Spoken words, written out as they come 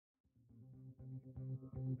When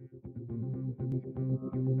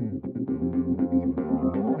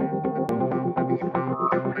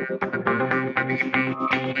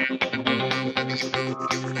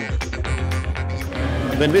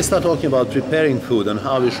we start talking about preparing food and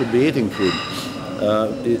how we should be eating food,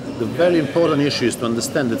 the very important issue is to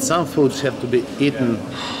understand that some foods have to be eaten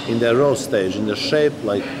in their raw stage, in the shape,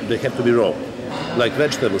 like they have to be raw. Like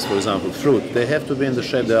vegetables, for example, fruit, they have to be in the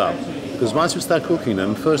shape they are. Because once you start cooking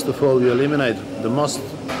them, first of all, you eliminate the most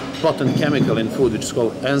potent chemical in food, which is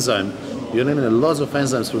called enzyme. You eliminate lots of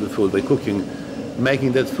enzymes from the food by cooking,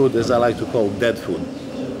 making that food, as I like to call, dead food.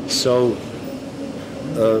 So,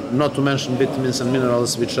 not to mention vitamins and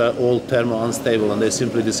minerals, which are all thermo-unstable, and they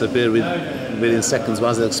simply disappear within seconds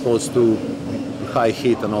once they're exposed to high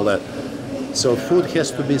heat and all that. So food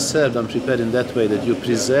has to be served and prepared in that way that you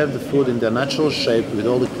preserve the food in their natural shape with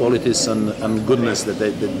all the qualities and goodness that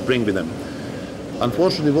they bring with them.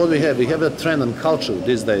 Unfortunately, what we have a trend and culture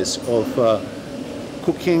these days of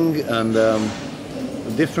cooking and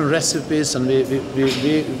different recipes, and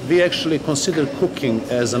we actually consider cooking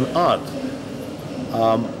as an art.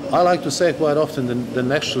 I like to say quite often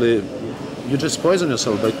that actually you just poison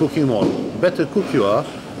yourself by cooking more. Better cook you are,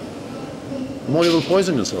 more you will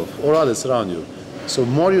poison yourself or others around you. So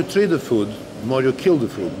more you treat the food, more you kill the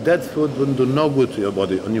food. Dead food wouldn't do no good to your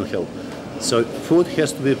body or your health. So food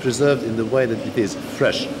has to be preserved in the way that it is,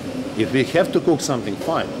 fresh. If we have to cook something,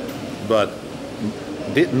 fine. But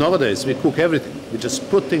nowadays we cook everything. We just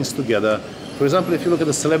put things together. For example, if you look at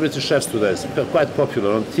the celebrity chefs today, it's quite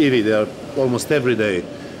popular on TV. They are almost every day,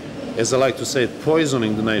 as I like to say,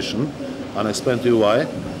 poisoning the nation. And I'll explain to you why.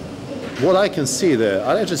 What I can see there,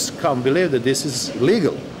 I just can't believe that this is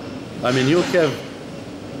legal. I mean, you have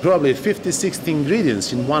probably 50, 60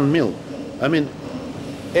 ingredients in one meal. I mean,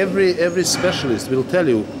 every specialist will tell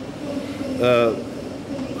you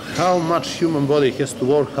how much human body has to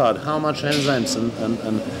work hard, how much enzymes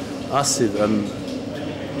and acid and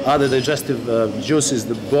other digestive juices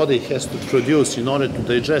the body has to produce in order to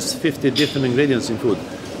digest 50 different ingredients in food.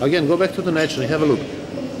 Again, go back to the nature and have a look.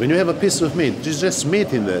 When you have a piece of meat, there's just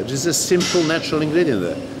meat in there, there's a simple natural ingredient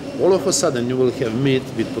there. All of a sudden you will have meat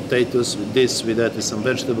with potatoes, with this, with that, with some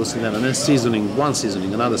vegetables in there, and then seasoning, one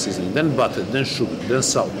seasoning, another seasoning, then butter, then sugar, then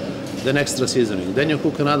salt, then extra seasoning. Then you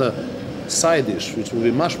cook another side dish, which will be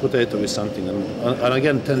mashed potato with something, and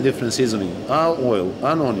again 10 different seasoning, oil,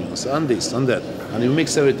 and onions, and this, and that, and you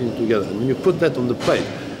mix everything together. And when you put that on the plate,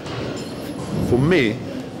 for me,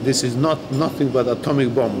 this is nothing but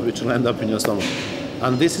atomic bomb which will end up in your stomach.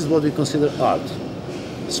 And this is what we consider art.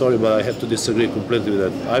 Sorry, but I have to disagree completely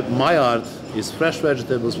with that. My art is fresh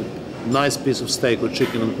vegetables with nice piece of steak or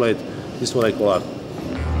chicken on plate. This is what I call art.